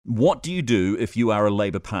What do you do if you are a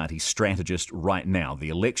Labour Party strategist right now? The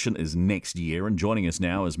election is next year, and joining us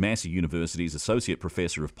now is Massey University's Associate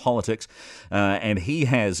Professor of Politics, and he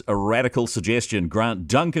has a radical suggestion. Grant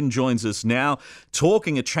Duncan joins us now,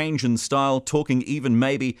 talking a change in style, talking even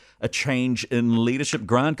maybe a change in leadership.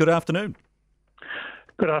 Grant, good afternoon.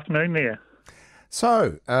 Good afternoon there.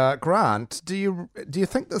 So, Grant, do you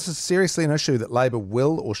think this is seriously an issue that Labour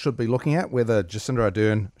will or should be looking at, whether Jacinda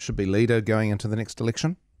Ardern should be leader going into the next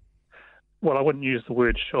election? Well, I wouldn't use the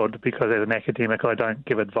word should because as an academic I don't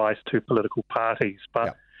give advice to political parties,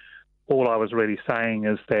 but all I was really saying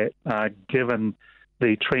is that given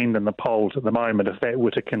the trend in the polls at the moment, if that were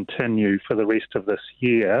to continue for the rest of this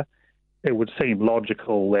year, it would seem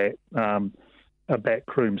logical that a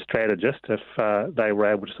backroom strategist, if they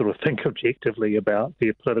were able to sort of think objectively about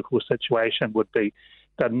their political situation, would be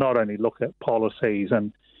they'd not only look at policies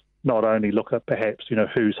and not only look at perhaps,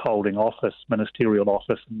 who's holding office, ministerial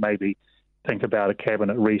office, and maybe think about a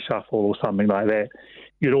cabinet reshuffle or something like that.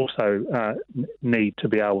 You'd also need to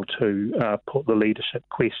be able to put the leadership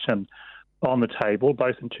question on the table,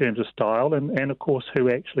 both in terms of style and of course, who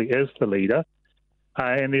actually is the leader.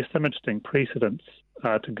 And there's some interesting precedents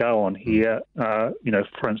to go on here.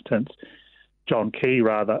 For instance, John Key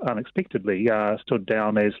rather unexpectedly stood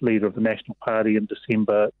down as leader of the National Party in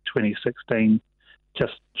December 2016,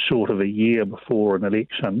 just short of a year before an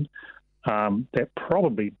election. That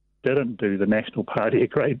probably didn't do the National Party a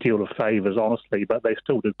great deal of favours, honestly, but they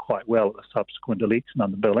still did quite well at the subsequent election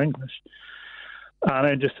under Bill English.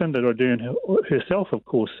 And Jacinda Ardern herself, of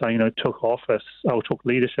course, took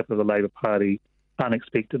leadership of the Labour Party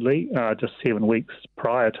unexpectedly, just 7 weeks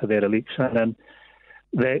prior to that election, and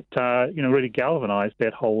that really galvanised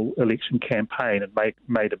that whole election campaign and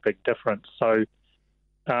made a big difference. So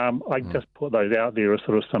I just put those out there as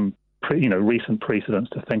sort of some recent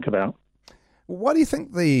precedents to think about. Why do you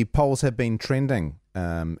think the polls have been trending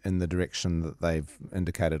in the direction that they've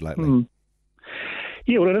indicated lately?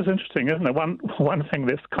 Yeah, well, it is interesting, isn't it? One thing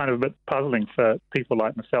that's kind of a bit puzzling for people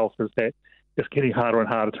like myself is that it's getting harder and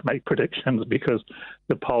harder to make predictions because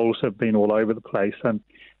the polls have been all over the place. And,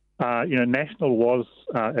 National was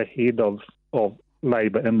ahead of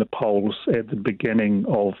Labour in the polls at the beginning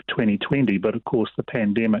of 2020, but of course the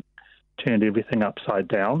pandemic turned everything upside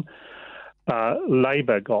down.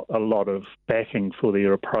 Labour got a lot of backing for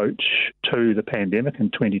their approach to the pandemic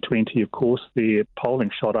in 2020. Of course, their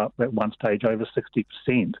polling shot up at one stage over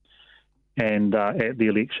 60%. And at the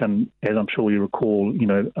election, as I'm sure you recall,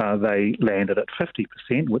 they landed at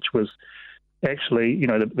 50%, which was actually,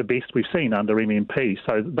 the best we've seen under MMP.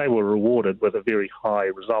 So they were rewarded with a very high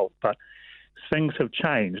result. But things have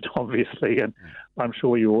changed, obviously, and I'm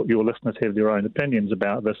sure your listeners have their own opinions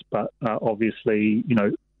about this. But obviously,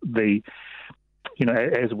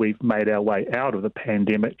 as we've made our way out of the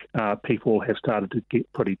pandemic, people have started to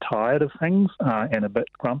get pretty tired of things and a bit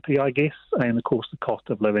grumpy, I guess. And of course, the cost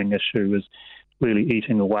of living issue is really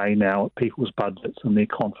eating away now at people's budgets and their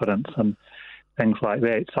confidence and things like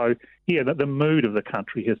that. So, yeah, the mood of the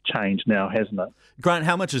country has changed now, hasn't it? Grant,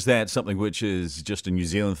 how much is that something which is just a New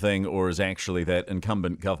Zealand thing, or is actually that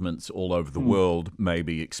incumbent governments all over the world may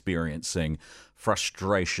be experiencing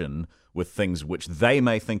frustration with things which they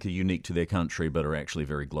may think are unique to their country but are actually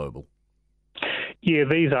very global? Yeah,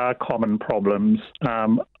 these are common problems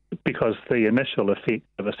because the initial effect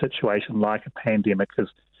of a situation like a pandemic is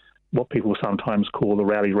what people sometimes call the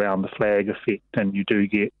rally round the flag effect, and you do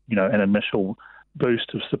get, an initial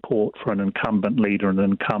boost of support for an incumbent leader and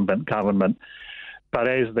an incumbent government. But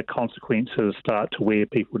as the consequences start to wear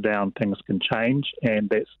people down, things can change, and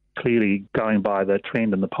that's clearly going by the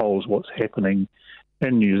trend in the polls, what's happening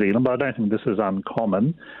in New Zealand. But I don't think this is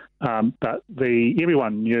uncommon. But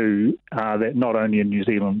everyone knew that not only in New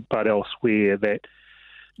Zealand but elsewhere that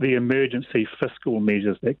the emergency fiscal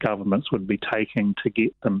measures that governments would be taking to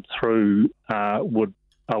get them through would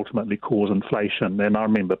ultimately cause inflation. And I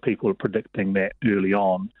remember people were predicting that early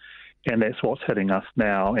on, and that's what's hitting us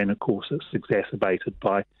now. And of course, it's exacerbated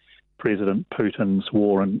by President Putin's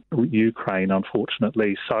war in Ukraine,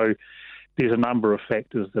 unfortunately. So there's a number of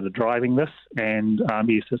factors that are driving this, and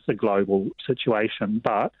yes, it's a global situation.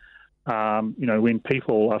 But when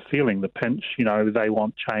people are feeling the pinch, they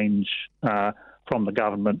want change from the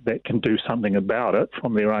government that can do something about it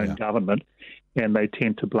from their own government, and they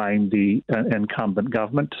tend to blame the incumbent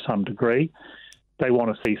government to some degree. They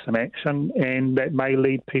want to see some action, and that may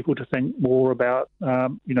lead people to think more about,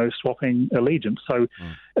 swapping allegiance. So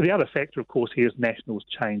the other factor, of course, here is National's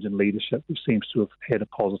change in leadership, which seems to have had a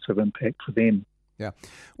positive impact for them. Yeah.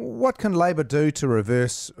 What can Labor do to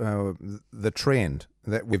reverse the trend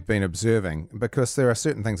that we've been observing? Because there are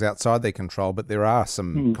certain things outside their control, but there are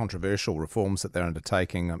some controversial reforms that they're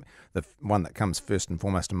undertaking. The one that comes first and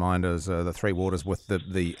foremost to mind is the Three Waters with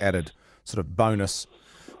the added sort of bonus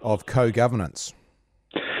of co-governance.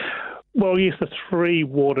 Well, yes, the Three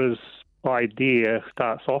Waters idea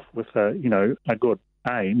starts off with a good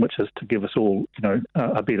aim, which is to give us all,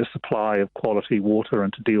 a better supply of quality water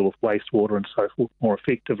and to deal with wastewater and so forth more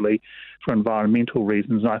effectively for environmental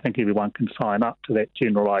reasons. And I think everyone can sign up to that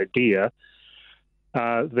general idea.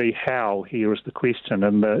 The how here is the question,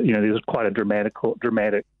 and there's quite a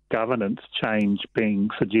dramatic governance change being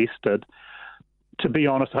suggested. To be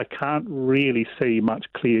honest, I can't really see much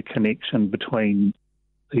clear connection between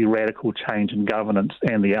the radical change in governance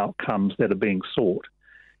and the outcomes that are being sought.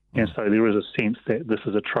 And so there is a sense that this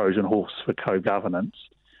is a Trojan horse for co-governance.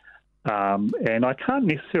 And I can't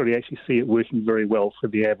necessarily actually see it working very well for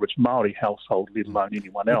the average Māori household, let alone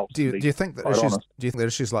anyone else. Do you think that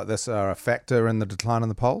issues like this are a factor in the decline in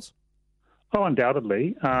the polls? Oh,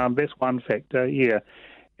 undoubtedly. That's one factor, yeah.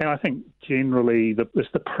 And I think generally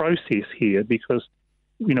it's the process here, because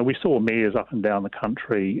we saw mayors up and down the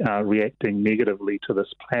country reacting negatively to this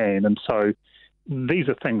plan. And so these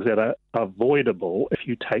are things that are avoidable if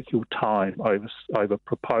you take your time over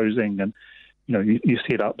proposing and, you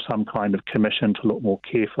set up some kind of commission to look more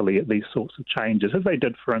carefully at these sorts of changes, as they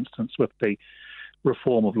did, for instance, with the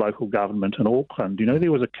reform of local government in Auckland.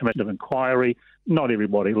 There was a commission of inquiry. Not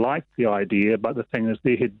everybody liked the idea, but the thing is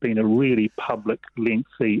there had been a really public,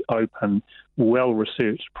 lengthy, open,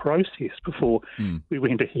 well-researched process before we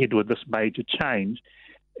went ahead with this major change.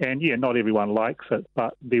 And, yeah, not everyone likes it,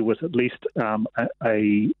 but there was at least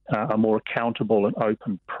a more accountable and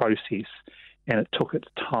open process, and it took its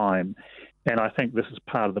time. And I think this is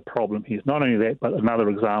part of the problem here. Not only that, but another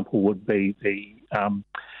example would be the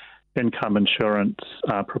income insurance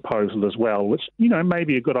proposal as well, which, may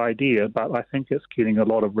be a good idea, but I think it's getting a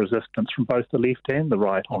lot of resistance from both the left and the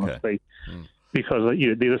right, honestly, because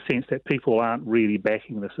there's a sense that people aren't really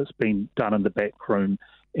backing this. It's been done in the back room,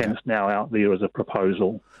 and it's now out there as a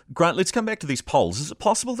proposal. Grant, let's come back to these polls. Is it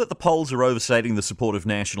possible that the polls are overstating the support of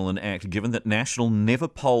National and ACT, given that National never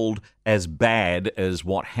polled as bad as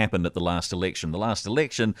what happened at the last election? The last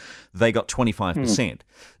election, they got 25%.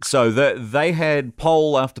 So they had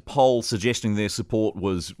poll after poll suggesting their support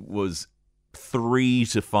was 3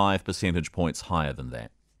 to 5 percentage points higher than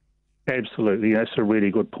that. Absolutely. That's a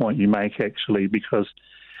really good point you make, actually, because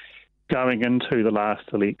going into the last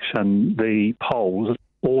election, the polls,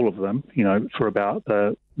 all of them, for about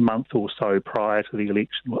the month or so prior to the election,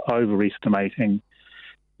 were overestimating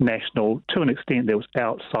National to an extent that was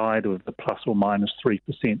outside of the plus or minus 3%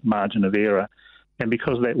 margin of error. And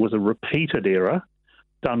because that was a repeated error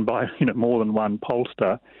done by more than one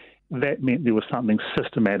pollster, that meant there was something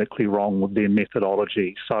systematically wrong with their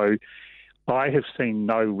methodology. So I have seen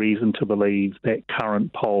no reason to believe that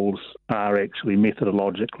current polls are actually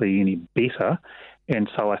methodologically any better. And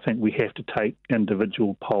so I think we have to take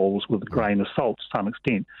individual polls with a grain of salt to some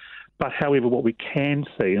extent. But however, what we can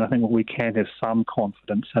see, and I think what we can have some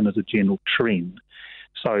confidence in, is a general trend.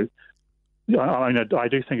 So I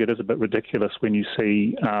do think it is a bit ridiculous when you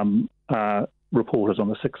see reporters on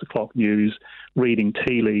the 6 o'clock news reading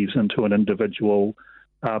tea leaves into an individual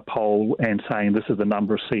poll and saying this is the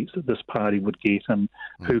number of seats that this party would get and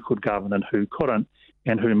who could govern and who couldn't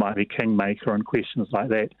and who might be kingmaker and questions like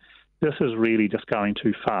that. This is really just going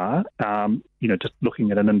too far, just looking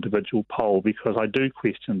at an individual poll, because I do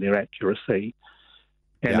question their accuracy.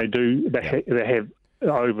 And they have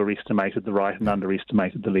overestimated the right and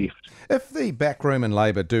underestimated the left. If the backroom in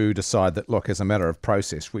Labor do decide that, look, as a matter of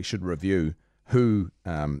process, we should review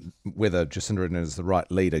whether Jacinda Ardern is the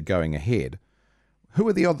right leader going ahead, who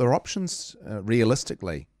are the other options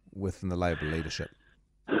realistically within the Labor leadership?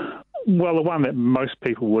 Well, the one that most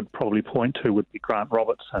people would probably point to would be Grant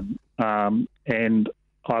Robertson, and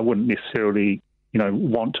I wouldn't necessarily,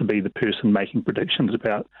 want to be the person making predictions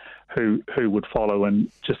about who would follow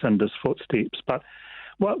in Jacinda's footsteps. But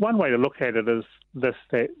one way to look at it is this: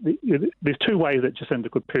 that there's two ways that Jacinda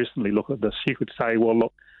could personally look at this. She could say, "Well,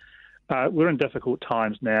 look, we're in difficult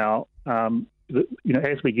times now.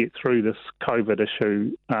 As we get through this COVID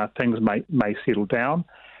issue, things may settle down."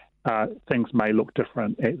 Things may look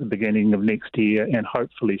different at the beginning of next year, and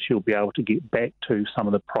hopefully she'll be able to get back to some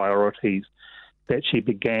of the priorities that she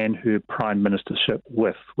began her prime ministership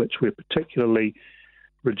with, which were particularly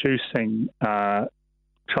reducing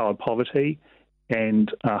child poverty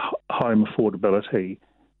and home affordability.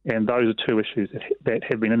 And those are two issues that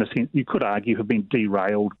have been, in a sense, you could argue, have been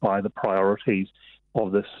derailed by the priorities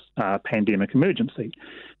of this pandemic emergency.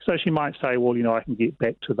 So she might say, well, I can get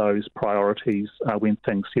back to those priorities when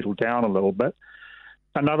things settle down a little bit.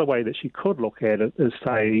 Another way that she could look at it is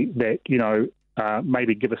say that,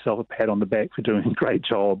 maybe give herself a pat on the back for doing a great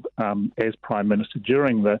job as Prime Minister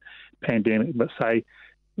during the pandemic, but say,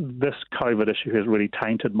 this COVID issue has really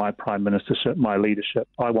tainted my Prime Ministership, my leadership.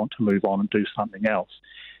 I want to move on and do something else.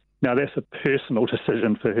 Now, that's a personal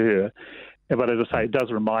decision for her. But as I say, it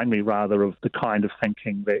does remind me rather of the kind of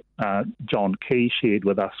thinking that John Key shared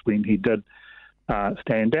with us when he did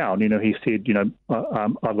stand down. He said,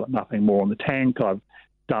 I've got nothing more on the tank. I've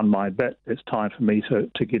done my bit. It's time for me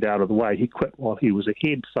to get out of the way. He quit while he was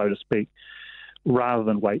ahead, so to speak, rather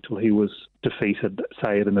than wait till he was defeated,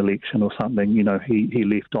 say, at an election or something. He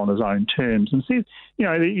left on his own terms and said,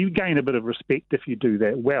 you gain a bit of respect if you do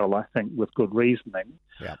that well, I think, with good reasoning.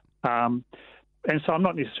 Yeah. And so I'm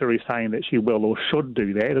not necessarily saying that she will or should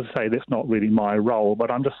do that. As I say, that's not really my role, but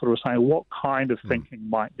I'm just sort of saying what kind of thinking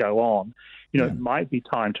might go on. It might be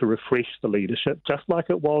time to refresh the leadership, just like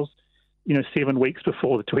it was 7 weeks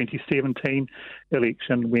before the 2017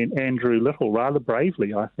 election when Andrew Little rather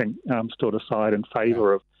bravely, I think, stood aside in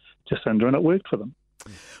favour of Jacinda, and it worked for them.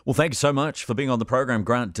 Well, thank you so much for being on the program.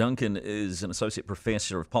 Grant Duncan is an Associate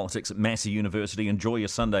Professor of Politics at Massey University. Enjoy your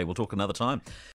Sunday. We'll talk another time.